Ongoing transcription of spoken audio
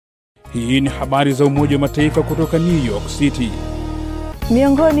Hii ni habari za Umoja wa Mataifa kutoka New York City.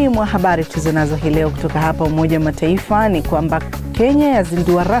 Miongoni mwa habari tulizonazo hii leo kutoka hapa Umoja wa Mataifa ni kwamba Kenya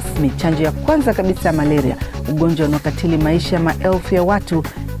yazindua rasmi chanjo ya kwanza kabisa ya malaria, ugonjwa unaokatili maisha maelfu ya watu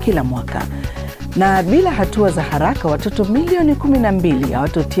kila mwaka. Na bila hatua za haraka, watoto milioni 12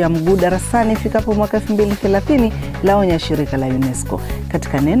 hawatotia mguu darasani ifikapo mwaka 2030, laonya shirika la UNESCO.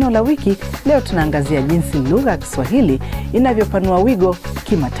 Katika neno la wiki, leo tunaangazia jinsi lugha ya Kiswahili inavyopanua wigo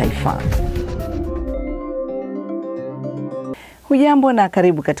kimataifa. Hujambo na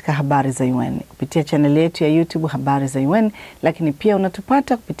karibu katika Habari za UN. Kupitia channel yetu ya YouTube Habari za UN, lakini pia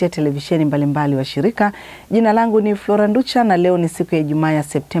unatupata kupitia televisheni mbalimbali wa shirika. Jina langu ni Flora Nducha na leo ni siku ya Ijumaa ya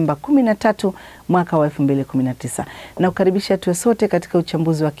Septemba 13 mwaka wa 2019. Na kukaribisha tuwe sote katika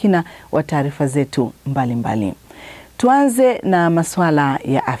uchambuzi wa kina wa taarifa zetu mbalimbali. Tuanze na masuala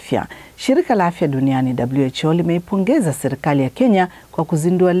ya afya. Shirika la Afya Duniani WHO limeipongeza serikali ya Kenya kwa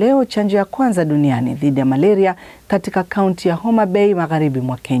kuzindua leo chanjo ya kwanza duniani dhidi ya malaria katika kaunti ya Habari magharibi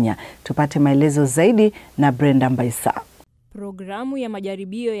mwa Kenya. Tupate maelezo zaidi na Brenda Mbaisa. Programu ya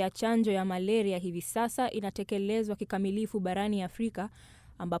majaribio ya chanjo ya malaria hivi sasa inatekelezwa kikamilifu barani Afrika,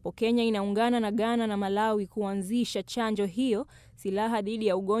 ambapo Kenya inaungana na Ghana na Malawi kuanzisha chanjo hiyo, silaha dhidi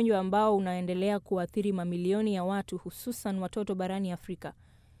ya ugonjwa ambao unaendelea kuathiri mamilioni ya watu, hususan watoto barani Afrika.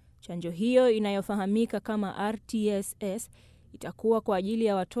 Chanjo hiyo inayofahamika kama RTSS itakuwa kwa ajili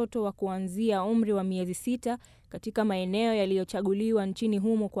ya watoto wa kuanzia umri wa miezi 6 katika maeneo yaliyochaguliwa nchini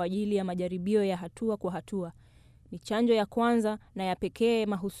humo kwa ajili ya majaribio ya hatua kwa hatua. Ni chanjo ya kwanza na ya pekee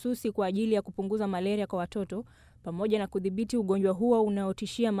mahususi kwa ajili ya kupunguza malaria kwa watoto, pamoja na kudhibiti ugonjwa huo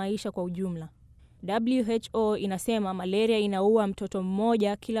unaotishia maisha kwa ujumla. WHO inasema malaria inaua mtoto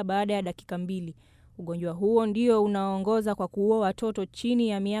mmoja kila baada ya dakika 2. Ugonjwa huo ndio unaongoza kwa kuua watoto chini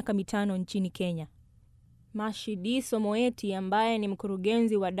ya miaka 5 nchini Kenya. Mashidiso Moeti, ambaye ni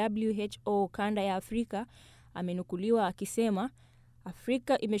mkurugenzi wa WHO kanda ya Afrika, amenukuliwa akisema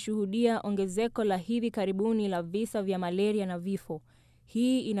Afrika imeshuhudia ongezeko la hivi karibuni la visa vya malaria na vifo.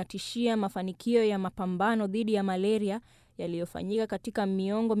 Hii inatishia mafanikio ya mapambano dhidi ya malaria yaliyofanyika katika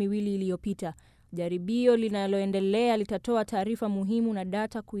miongo miwili iliyopita. Jaribio linaloendelea litatoa taarifa muhimu na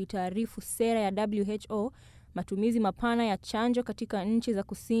data kuitaarifu sera ya WHO, matumizi mapana ya chanjo katika nchi za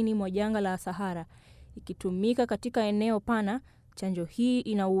kusini mwa jangwa la Sahara. Ikitumika katika eneo pana, chanjo hii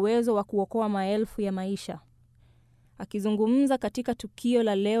ina uwezo wa kuokoa maelfu ya maisha. Akizungumza katika tukio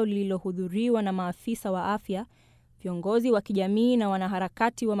la leo lililohudhuriwa na maafisa wa afya, viongozi wa kijamii na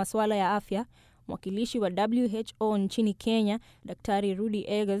wanaharakati wa masuala ya afya, mwakilishi wa WHO nchini Kenya, Daktari Rudy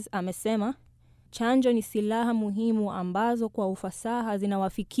Eggers, amesema chanjo ni silaha muhimu ambazo kwa ufasaha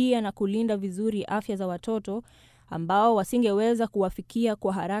zinawafikia na kulinda vizuri afya za watoto ambao wasingeweza kuwafikia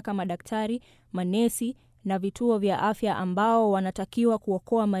kwa haraka madaktari, manesi na vituo vya afya ambao wanatakiwa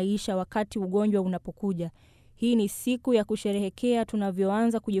kuokoa maisha wakati ugonjwa unapokuja. Hii ni siku ya kusherehekea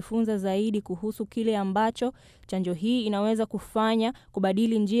tunavyoanza kujifunza zaidi kuhusu kile ambacho chanjo hii inaweza kufanya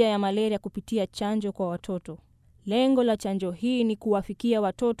kubadili njia ya malaria kupitia chanjo kwa watoto. Lengo la chanjo hii ni kuwafikia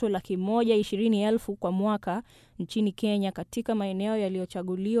watoto 120,000 kwa mwaka nchini Kenya katika maeneo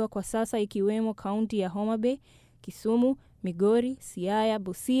yaliyochaguliwa kwa sasa, ikiwemo kaunti ya Habari, Kisumu, Migori, Siaya,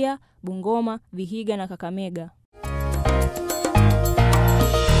 Busia, Bungoma, Vihiga na Kakamega.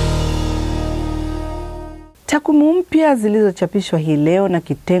 Takwimu mpya zilizochapishwa hii leo na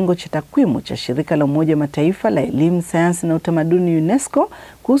kitengo cha takwimu cha shirika la Umoja wa Mataifa la elimu, sayansi na utamaduni UNESCO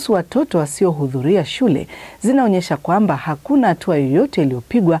kuhusu watoto wasiohudhuria shule zinaonyesha kwamba hakuna hatua yoyote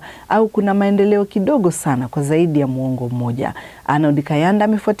iliyopigwa au kuna maendeleo kidogo sana kwa zaidi ya muongo mmoja. Arnold Kayanda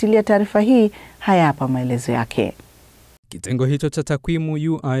amefuatilia taarifa hii, haya hapa maelezo yake. Kitengo hicho cha takwimu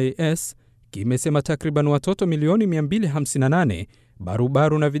UIS kimesema takriban watoto milioni 258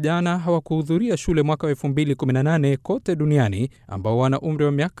 barubaru na vijana hawakuhudhuria shule mwaka wa 2018 kote duniani, ambao wana umri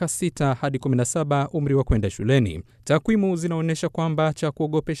wa miaka 6 hadi 17 umri wa kwenda shuleni. Takwimu zinaonyesha kwamba cha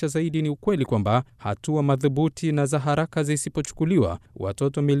kuogopesha zaidi ni ukweli kwamba hatua madhubuti na za haraka zisipochukuliwa,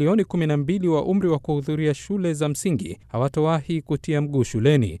 watoto milioni 12 wa umri wa kuhudhuria shule za msingi hawatawahi kutia mguu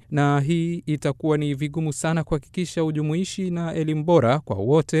shuleni, na hii itakuwa ni vigumu sana kuhakikisha ujumuishi na elimu bora kwa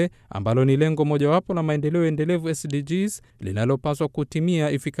wote, ambalo ni lengo mojawapo la maendeleo endelevu SDGs linalopaswa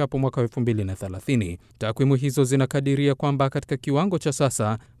kutimia ifikapo mwaka 2030. Takwimu hizo zinakadiria kwamba katika kiwango cha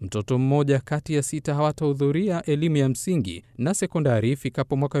sasa, mtoto mmoja kati ya 6 hawatahudhuria elimu ya msingi na sekondari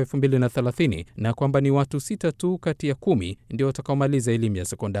ifikapo mwaka 2030, na kwamba ni watu 6 tu kati ya 10 ndio watakaomaliza elimu ya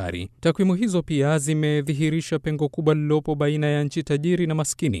sekondari. Takwimu hizo pia zimedhihirisha pengo kubwa lilopo baina ya nchi tajiri na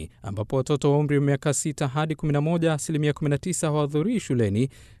maskini, ambapo watoto wa umri wa miaka 6 hadi 11 19 hawahudhurii shuleni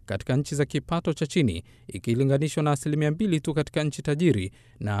katika nchi za kipato cha chini ikilinganishwa na 2% tu katika nchi tajiri,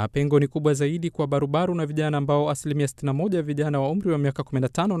 na pengo ni kubwa zaidi kwa barubaru na vijana ambao 61% ya vijana wa umri wa miaka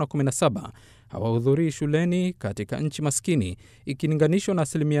 15 na 17 hawahudhurii shuleni katika nchi maskini ikilinganishwa na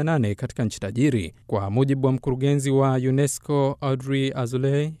 8% katika nchi tajiri. Kwa mujibu wa mkurugenzi wa UNESCO Audrey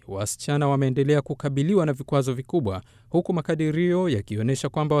Azoulay, wasichana wameendelea kukabiliwa na vikwazo vikubwa, huku makadirio yakionyesha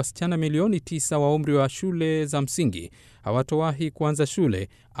kwamba wasichana milioni 9 wa umri wa shule za msingi hawatowahi kuanza shule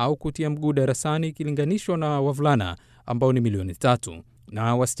au kutia mguu darasani ikilinganishwa na wavulana ambao ni milioni 3.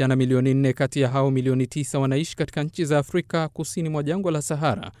 Na wasichana milioni 4 kati ya hao milioni 9 wanaishi katika nchi za Afrika kusini mwa jangwa la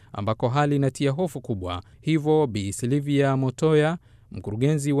Sahara, ambako hali inatia hofu kubwa. Hivyo Bi Silvia Motoya,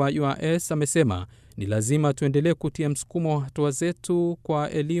 mkurugenzi wa UIS, amesema ni lazima tuendelee kutia msukumo wa hatua zetu kwa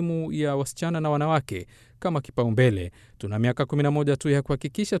elimu ya wasichana na wanawake kama kipaumbele. Tuna miaka 11 tu ya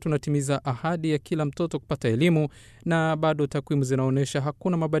kuhakikisha tunatimiza ahadi ya kila mtoto kupata elimu, na bado takwimu zinaonyesha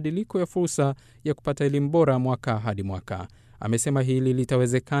hakuna mabadiliko ya fursa ya kupata elimu bora mwaka hadi mwaka. Amesema hili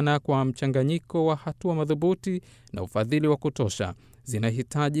litawezekana kwa mchanganyiko wa hatua madhubuti na ufadhili wa kutosha.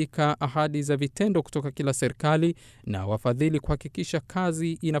 Zinahitajika ahadi za vitendo kutoka kila serikali na wafadhili kuhakikisha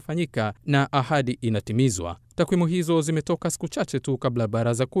kazi inafanyika na ahadi inatimizwa. Takwimu hizo zimetoka siku chache tu kabla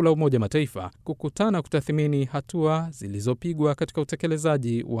Baraza Kuu la Umoja Mataifa kukutana kutathmini hatua zilizopigwa katika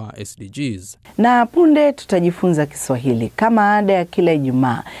utekelezaji wa SDGs. Na punde tutajifunza Kiswahili kama ada ya kila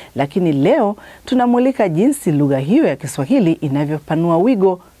Ijumaa, lakini leo tunamulika jinsi lugha hiyo ya Kiswahili inavyopanua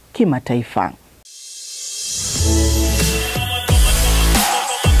wigo kimataifa.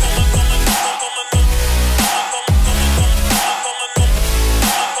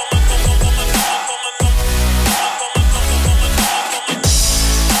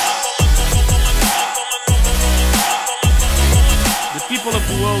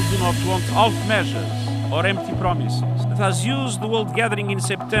 Do not want half measures or empty promises. It has used the World Gathering in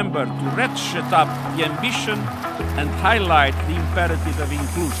September to ratchet up the ambition and highlight the imperative of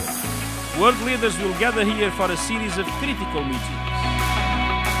inclusion. World leaders will gather here for a series of critical meetings.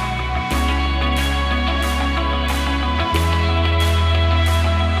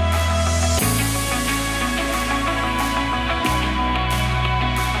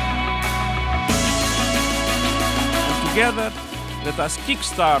 And together, let us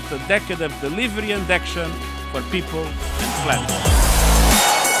kickstart a decade of delivery and action for people and planet.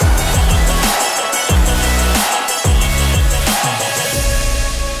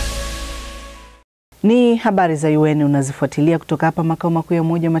 Ni habari za UN unazifuatilia kutoka hapa makao makuu ya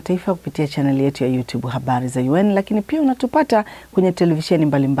Umoja wa Mataifa kupitia chaneli yetu ya YouTube Habari za UN, lakini pia unatupata kwenye televisheni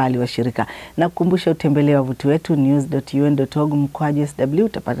mbalimbali wa shirika. Na kukumbusha utembelee wavuti wetu news.un.org/sw,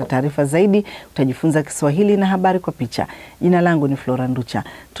 utapata taarifa zaidi, utajifunza Kiswahili na habari kwa picha. Jina langu ni Flora Nducha.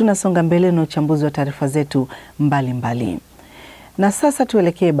 Tunasonga mbele na uchambuzi wa taarifa zetu mbalimbali. Na sasa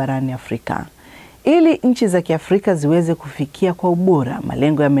tuelekee barani Afrika. Ili nchi za Kiafrika ziweze kufikia kwa ubora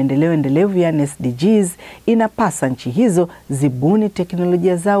malengo ya maendeleo endelevu yani SDGs, inapasa nchi hizo zibuni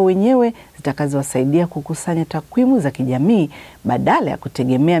teknolojia zao wenyewe zitakazowasaidia kukusanya takwimu za kijamii badala ya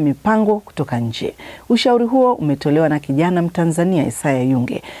kutegemea mipango kutoka nje. Ushauri huo umetolewa na kijana mTanzania Isaya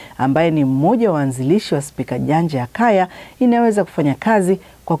Yunge, ambaye ni mmoja wa waanzilishi wa spika janja ya kaya inaweza kufanya kazi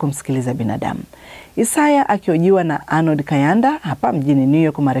kwa kumsikiliza binadamu. Isaya akihojiwa na Arnold Kayanda hapa mjini New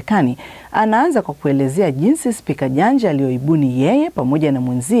York, Marekani, anaanza kwa kuelezea jinsi spika janja aliyoibuni yeye pamoja na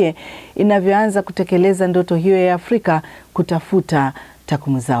mwenzie inavyoanza kutekeleza ndoto hiyo ya Afrika kutafuta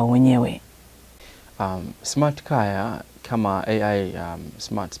takwimu zao wenyewe. Smart kaya kama AI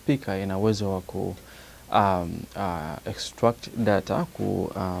smart speaker ina uwezo wa ku extract data,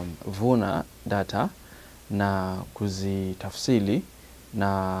 kuvuna data na kuzitafsili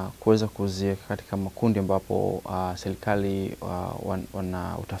na kuweza kuziweka katika makundi ambapo serikali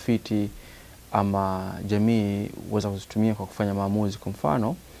wana utafiti ama jamii huweza kuzitumia kwa kufanya maamuzi. Kwa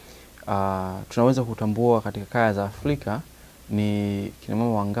mfano, tunaweza kutambua katika kaya za Afrika ni kina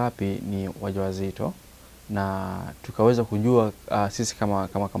mama wangapi ni wajawazito, na tukaweza kujua sisi kama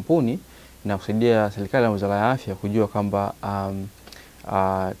kampuni na kusaidia serikali na Wizara ya Afya kujua kwamba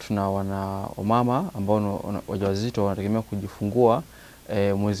tuna wamama ambao wajawazito wanategemea kujifungua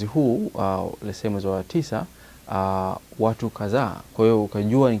mwezi huu, mwezi wa 9, watu kadhaa. Kwa hiyo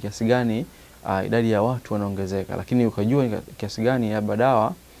ukajua ni kiasi gani idadi ya watu wanaongezeka, lakini ukajua ni kiasi gani ya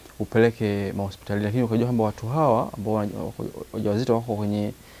dawa upeleke hospitali, lakini ukajua kwamba watu hawa ambao wajawazito wako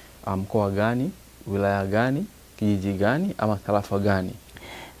kwenye mkoa gani, wilaya gani, kijiji gani ama tarafa gani.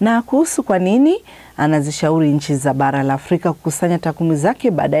 Na kuhusu kwa nini anazishauri nchi za bara la Afrika kukusanya takwimu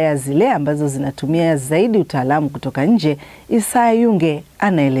zake baadaye ya zile ambazo zinatumia zaidi utaalamu kutoka nje, Isaya Yunge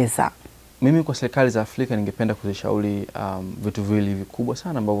anaeleza. mimi kwa serikali za Afrika ningependa kuzishauri vitu viwili vikubwa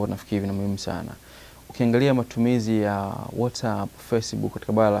sana ambavyo nafikiri ni muhimu sana. Ukiangalia matumizi ya WhatsApp, Facebook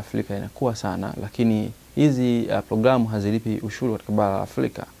katika bara la Afrika inakuwa sana, lakini hizi programu hazilipi ushuru katika bara la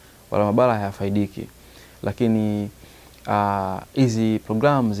Afrika, wala mabara hayafaidiki. Lakini hizi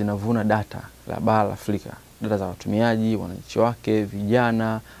programu zinavuna data la bara la Afrika, data za watumiaji, wananchi wake,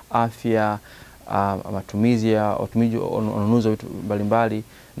 vijana, afya, matumizi ya ununuzi wa vitu mbalimbali,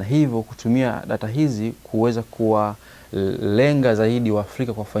 na hivyo kutumia data hizi kuweza kuwa lenga zaidi wa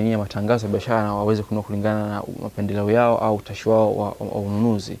Afrika kwa kufanyia matangazo ya biashara na waweze kununua kulingana na mapendeleo yao au utashi wao wa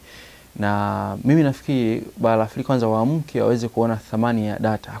ununuzi. Na mimi nafikiri bara la Afrika kwanza waamke waweze kuona thamani ya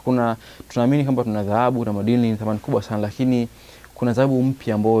data. Tunaamini kwamba tuna dhahabu na madini ni thamani kubwa sana, lakini kuna dhahabu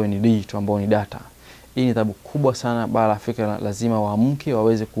mpya ambayo ni digital, ambayo ni data. Hii ni dhahabu kubwa sana. Bara la Afrika lazima waamke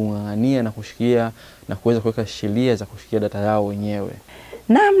waweze kung'ang'ania na kushikia na kuweza kuweka sheria za kushikia data yao wenyewe.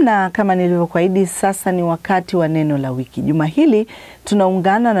 Na kama nilivyokuahidi, sasa ni wakati wa neno la wiki. Juma hili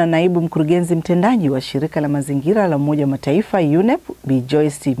tunaungana na naibu mkurugenzi mtendaji wa shirika la mazingira la Umoja wa Mataifa UNEP, Bi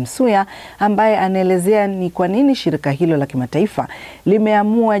Joyce Msuya, ambaye anaelezea ni kwa nini shirika hilo la kimataifa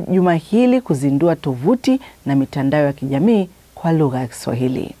limeamua juma hili kuzindua tovuti na mitandao ya kijamii kwa lugha ya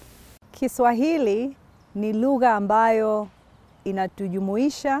Kiswahili. Kiswahili ni lugha ambayo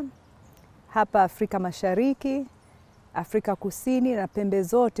inatujumuisha hapa Afrika Mashariki, Afrika Kusini na pembe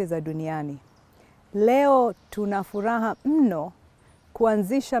zote za duniani. Leo tuna furaha mno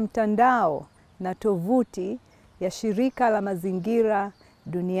kuanzisha mtandao na tovuti ya shirika la mazingira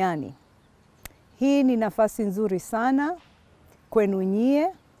duniani. Hii ni nafasi nzuri sana kwenu nyie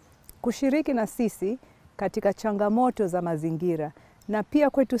kushiriki na sisi katika changamoto za mazingira, na pia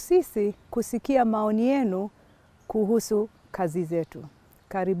kwetu sisi kusikia maoni yenu kuhusu kazi zetu.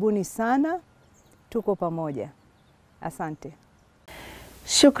 Karibuni sana, tuko pamoja. Asante.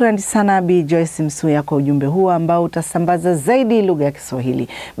 Shukrani sana Bi Joyce Msuya kwa ujumbe huo ambao utasambaza zaidi lugha ya Kiswahili.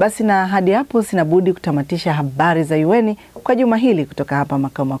 Basi na hadi hapo sina budi kutamatisha habari za UN kwa juma hili kutoka hapa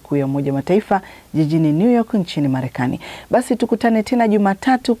makao makuu ya Umoja wa Mataifa jijini New York nchini Marekani. Basi tukutane tena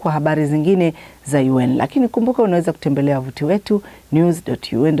Jumatatu kwa habari zingine za UN. Lakini kumbuka unaweza kutembelea wavuti wetu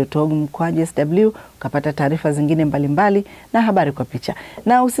news.un.org/sw ukapata taarifa zingine mbalimbali na habari kwa picha.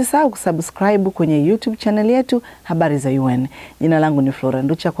 Na usisahau kusubscribe kwenye YouTube channel yetu Habari za UN. Jina langu ni Flora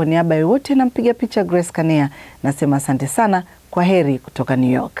Nducha, kwa niaba ya wote na mpiga picha Grace Kanea nasema asante sana, kwa heri kutoka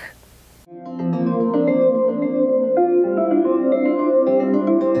New York.